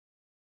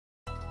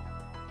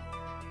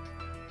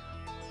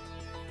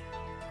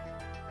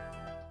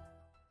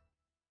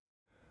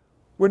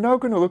We're now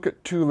going to look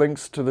at two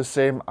links to the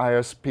same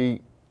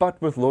ISP,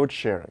 but with load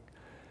sharing.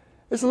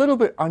 It's a little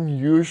bit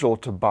unusual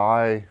to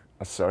buy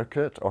a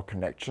circuit or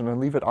connection and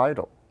leave it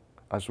idle,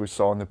 as we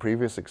saw in the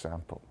previous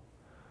example.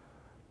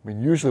 I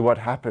mean, usually what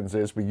happens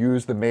is we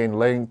use the main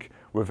link,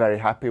 we're very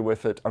happy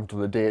with it until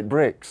the day it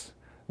breaks.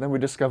 And then we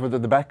discover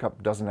that the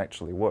backup doesn't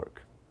actually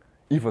work,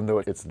 even though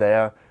it's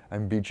there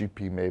and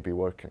BGP may be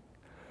working.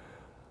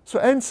 So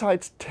end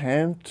sites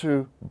tend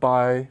to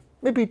buy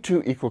maybe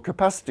two equal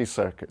capacity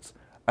circuits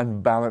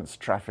and balance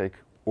traffic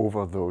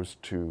over those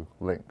two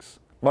links.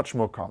 Much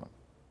more common.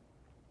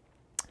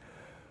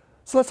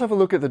 So let's have a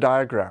look at the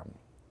diagram.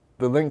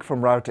 The link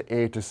from router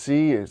A to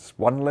C is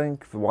one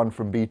link, the one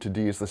from B to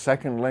D is the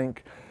second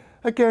link.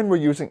 Again, we're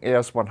using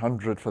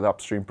AS100 for the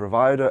upstream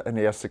provider and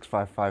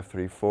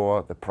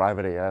AS65534, the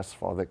private AS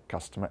for the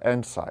customer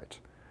end site.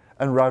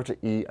 And router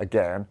E,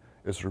 again,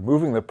 is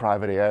removing the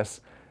private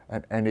AS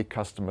and any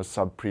customer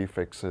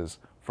sub-prefixes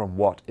from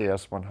what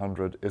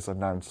AS100 is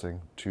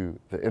announcing to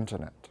the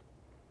internet.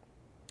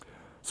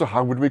 So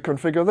how would we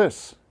configure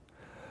this?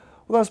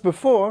 Well, as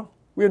before,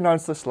 we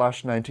announced the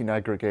 /19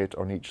 aggregate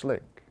on each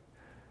link.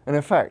 And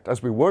in fact,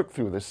 as we work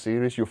through this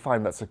series, you'll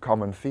find that's a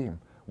common theme.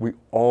 We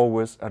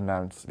always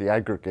announce the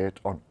aggregate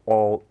on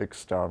all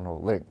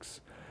external links.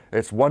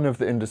 It's one of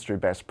the industry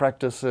best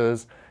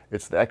practices.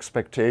 It's the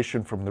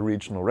expectation from the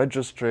regional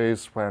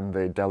registries when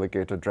they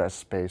delegate address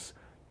space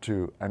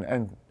to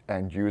an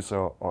end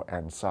user or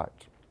end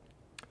site.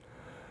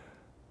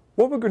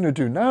 What we're going to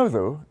do now,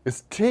 though,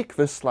 is take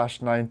this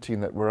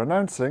 /19 that we're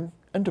announcing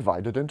and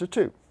divide it into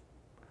two.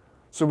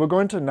 So we're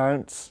going to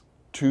announce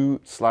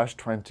two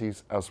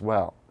 /20s as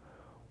well,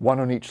 one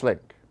on each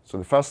link. So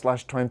the first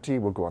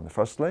 /20 will go on the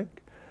first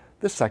link,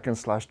 the second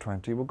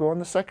 /20 will go on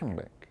the second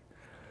link.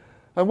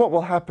 And what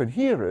will happen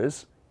here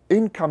is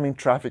incoming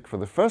traffic for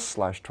the first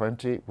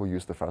 /20 will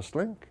use the first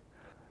link,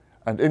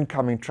 and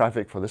incoming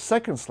traffic for the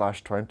second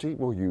 /20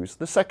 will use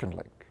the second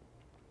link.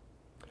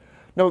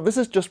 Now, this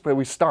is just where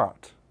we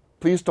start.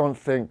 Please don't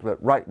think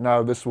that right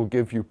now this will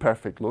give you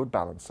perfect load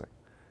balancing.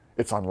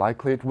 It's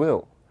unlikely it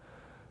will.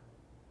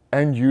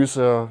 End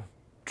user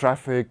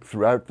traffic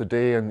throughout the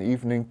day and the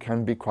evening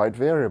can be quite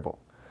variable.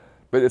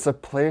 But it's a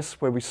place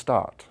where we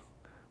start.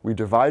 We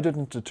divide it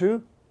into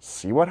two,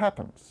 see what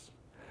happens.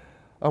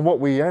 And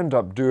what we end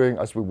up doing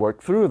as we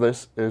work through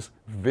this is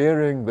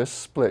varying this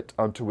split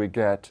until we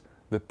get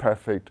the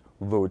perfect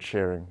load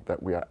sharing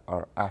that we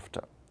are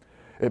after.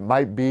 It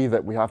might be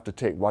that we have to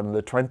take one of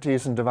the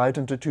 20s and divide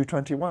into two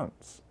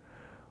 21s.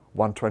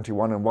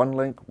 121 on one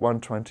link,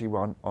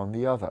 121 on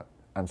the other,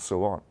 and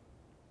so on.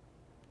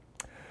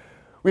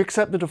 We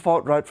accept the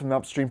default route from the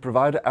upstream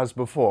provider as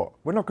before.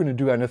 We're not going to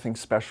do anything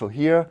special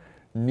here.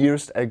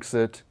 Nearest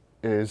exit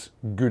is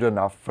good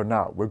enough for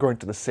now. We're going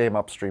to the same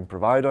upstream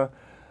provider,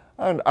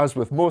 and as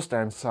with most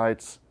end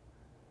sites,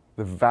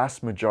 the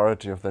vast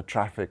majority of the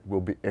traffic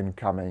will be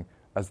incoming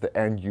as the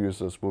end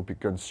users will be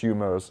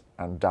consumers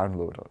and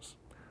downloaders.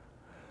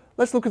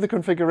 Let's look at the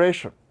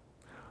configuration.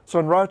 So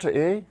on router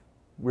A,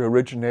 we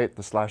originate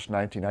the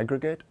 /19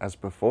 aggregate as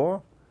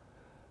before,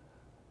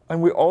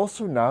 and we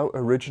also now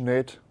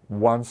originate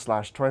one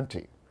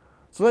 /20.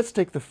 So let's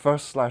take the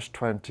first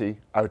 /20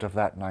 out of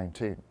that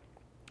 19.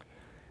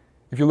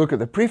 If you look at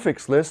the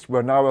prefix list,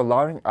 we're now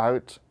allowing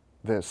out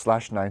the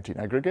 /19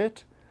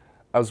 aggregate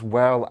as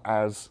well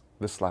as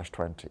the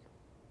 /20.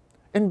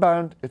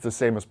 Inbound, it's the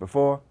same as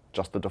before,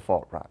 just the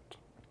default route.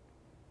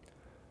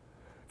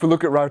 If we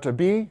look at router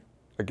B,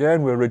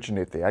 again, we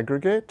originate the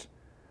aggregate,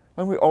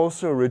 and we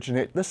also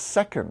originate the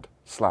second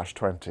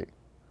 /20.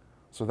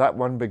 So that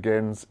one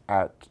begins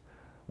at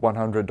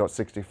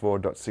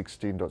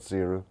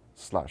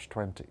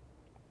 100.64.16.0/20.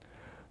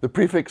 The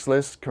prefix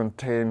list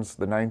contains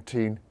the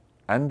 19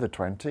 and the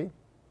 20,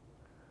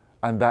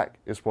 and that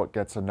is what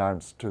gets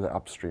announced to the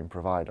upstream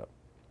provider.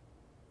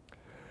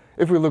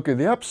 If we look at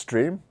the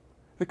upstream,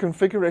 the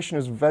configuration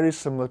is very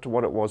similar to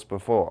what it was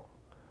before.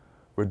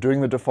 We're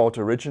doing the default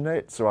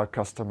originate, so our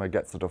customer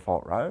gets the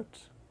default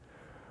route.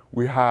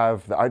 We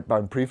have the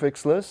outbound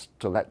prefix list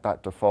to let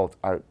that default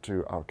out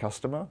to our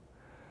customer.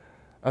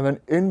 And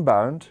then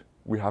inbound,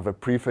 we have a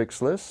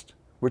prefix list,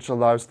 which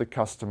allows the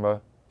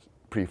customer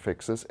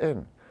prefixes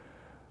in.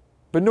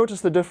 But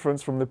notice the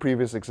difference from the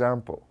previous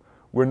example.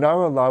 We're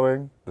now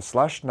allowing the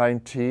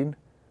 /19,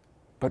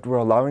 but we're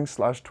allowing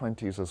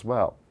 /20s as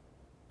well.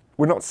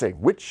 We're not saying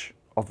which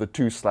of the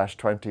two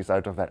 /20s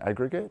out of that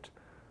aggregate,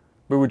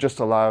 but we just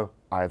allow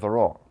either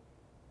or.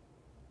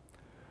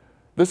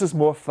 This is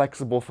more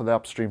flexible for the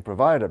upstream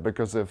provider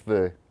because if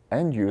the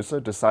end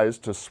user decides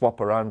to swap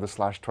around the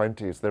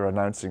 /20s they're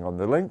announcing on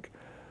the link,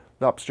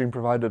 the upstream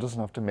provider doesn't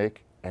have to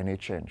make any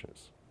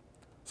changes.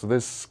 So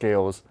this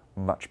scales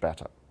much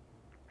better.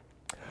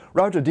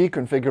 Router D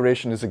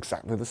configuration is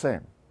exactly the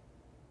same.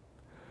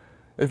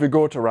 If we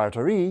go to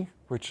router E,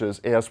 which is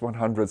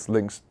AS100's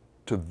links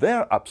to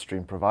their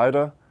upstream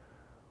provider,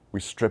 we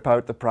strip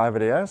out the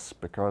private AS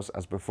because,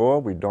 as before,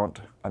 we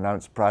don't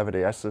announce private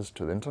ASs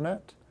to the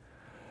internet.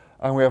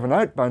 And we have an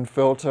outbound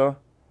filter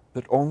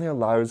that only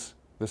allows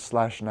the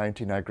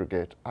 /19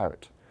 aggregate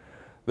out.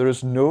 There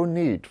is no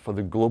need for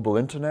the global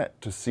internet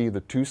to see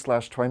the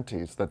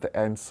 2/20s that the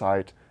end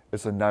site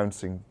is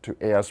announcing to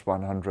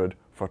AS100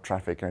 for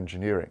traffic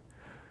engineering.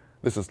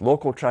 This is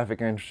local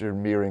traffic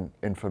engineering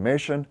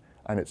information,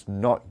 and it's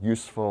not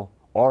useful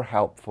or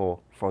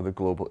helpful for the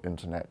global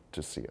internet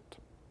to see it.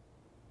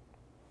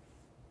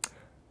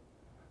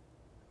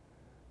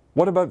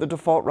 What about the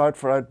default route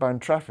for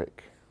outbound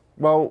traffic?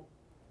 Well,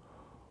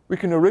 we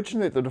can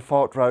originate the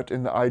default route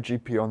in the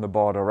IGP on the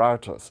border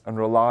routers and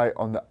rely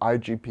on the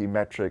IGP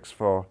metrics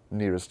for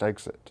nearest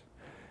exit.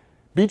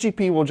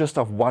 BGP will just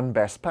have one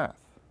best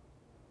path,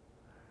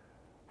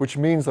 which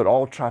means that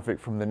all traffic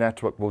from the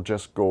network will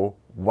just go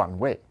one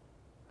way.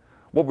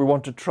 What we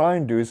want to try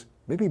and do is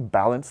maybe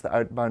balance the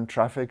outbound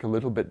traffic a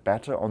little bit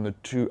better on the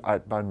two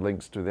outbound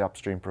links to the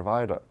upstream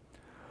provider.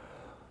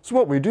 So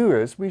what we do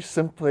is we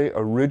simply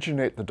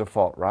originate the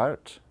default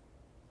route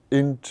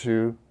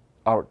into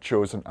our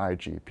chosen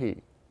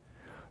IGP.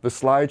 The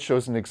slide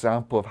shows an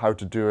example of how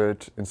to do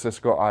it in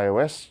Cisco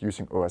IOS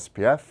using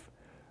OSPF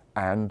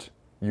and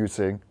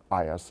using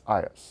IS.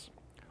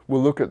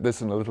 We'll look at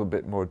this in a little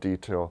bit more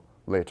detail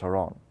later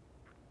on.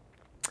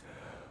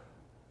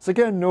 So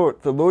again,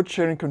 note the load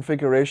sharing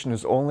configuration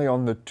is only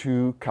on the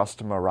two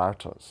customer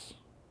routers.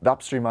 The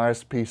upstream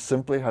ISP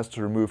simply has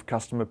to remove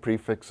customer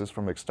prefixes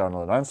from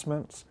external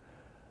announcements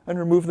and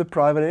remove the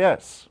private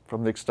AS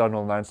from the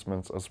external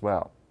announcements as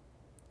well.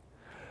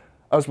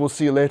 As we'll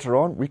see later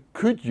on, we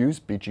could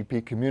use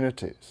BGP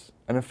communities.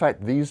 And in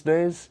fact, these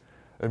days,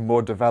 in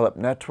more developed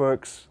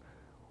networks,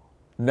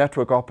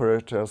 network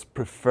operators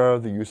prefer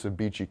the use of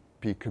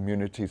BGP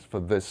communities for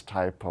this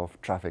type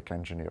of traffic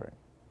engineering.